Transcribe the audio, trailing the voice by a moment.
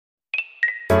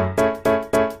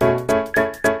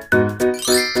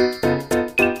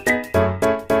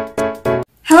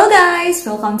guys,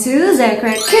 welcome to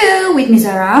Zara with me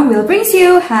Zara will brings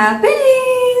you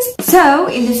happiness. So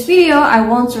in this video I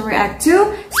want to react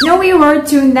to Snowy World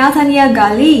to Nathia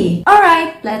Gali.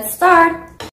 Alright, let's start.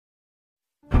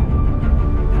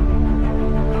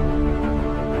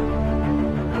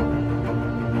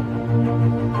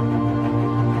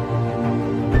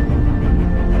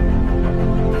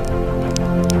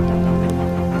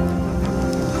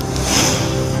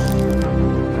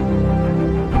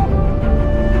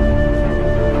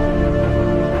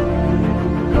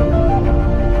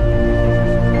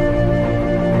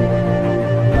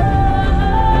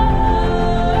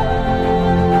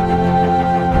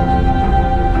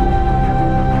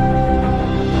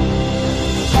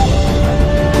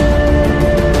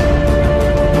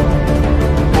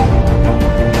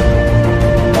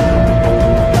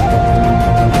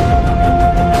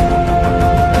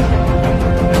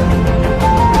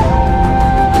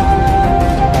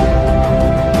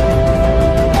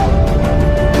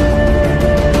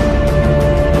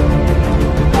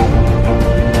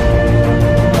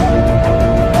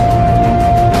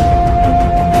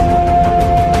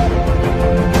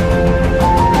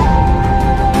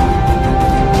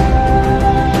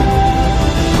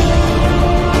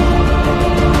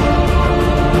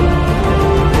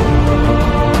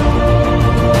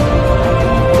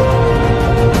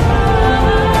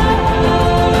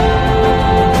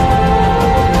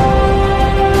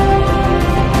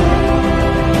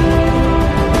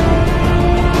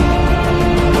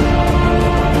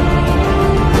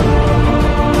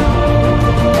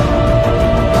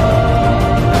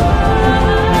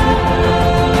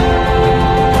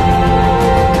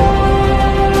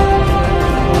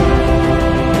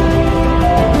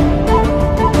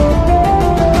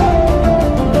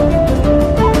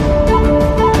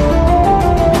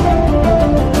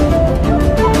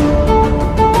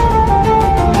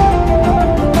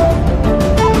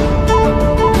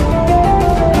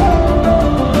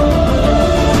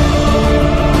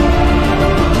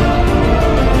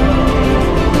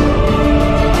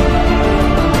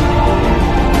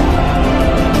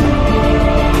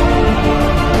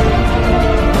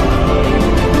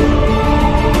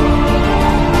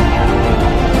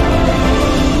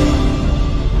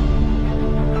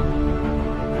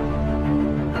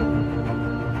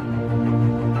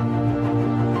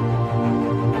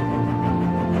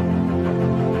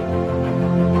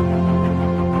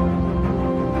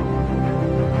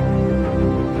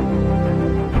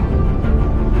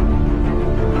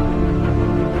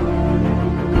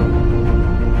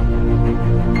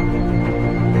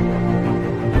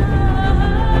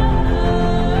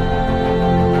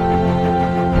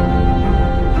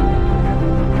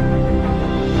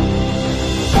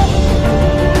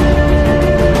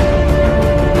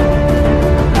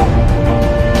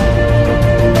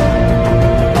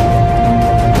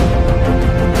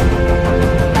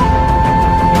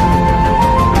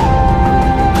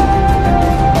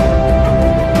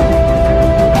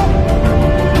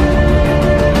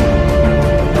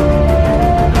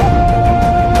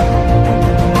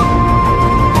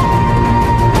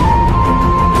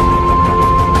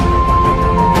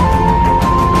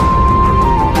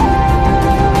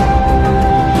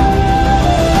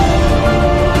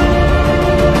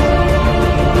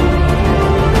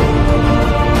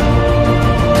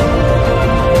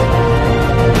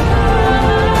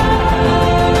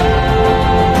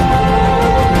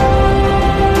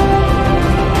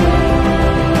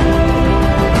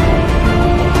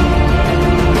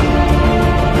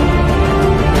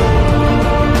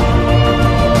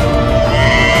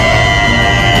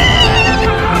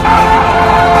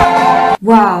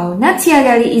 Wow, Nathia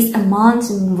Gali is a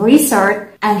mountain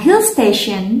resort and hill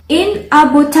station in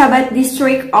Abu Tabat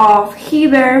district of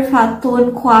Khyber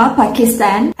Pakhtunkhwa,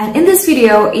 Pakistan. And in this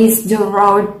video is the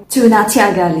road to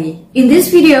Nathia Gali. In this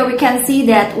video, we can see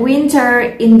that winter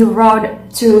in the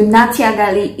road to Nathia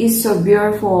Gali is so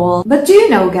beautiful. But do you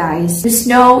know guys, the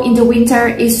snow in the winter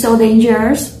is so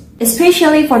dangerous,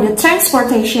 especially for the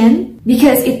transportation,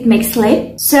 because it makes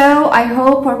slip. So I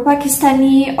hope for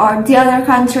Pakistani or the other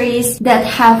countries that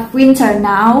have winter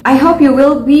now, I hope you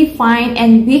will be fine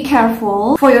and be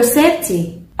careful for your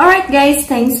safety. Alright guys,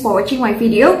 thanks for watching my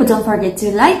video, but don't forget to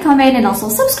like, comment and also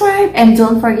subscribe, and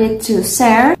don't forget to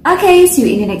share. Okay, see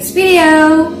you in the next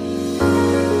video.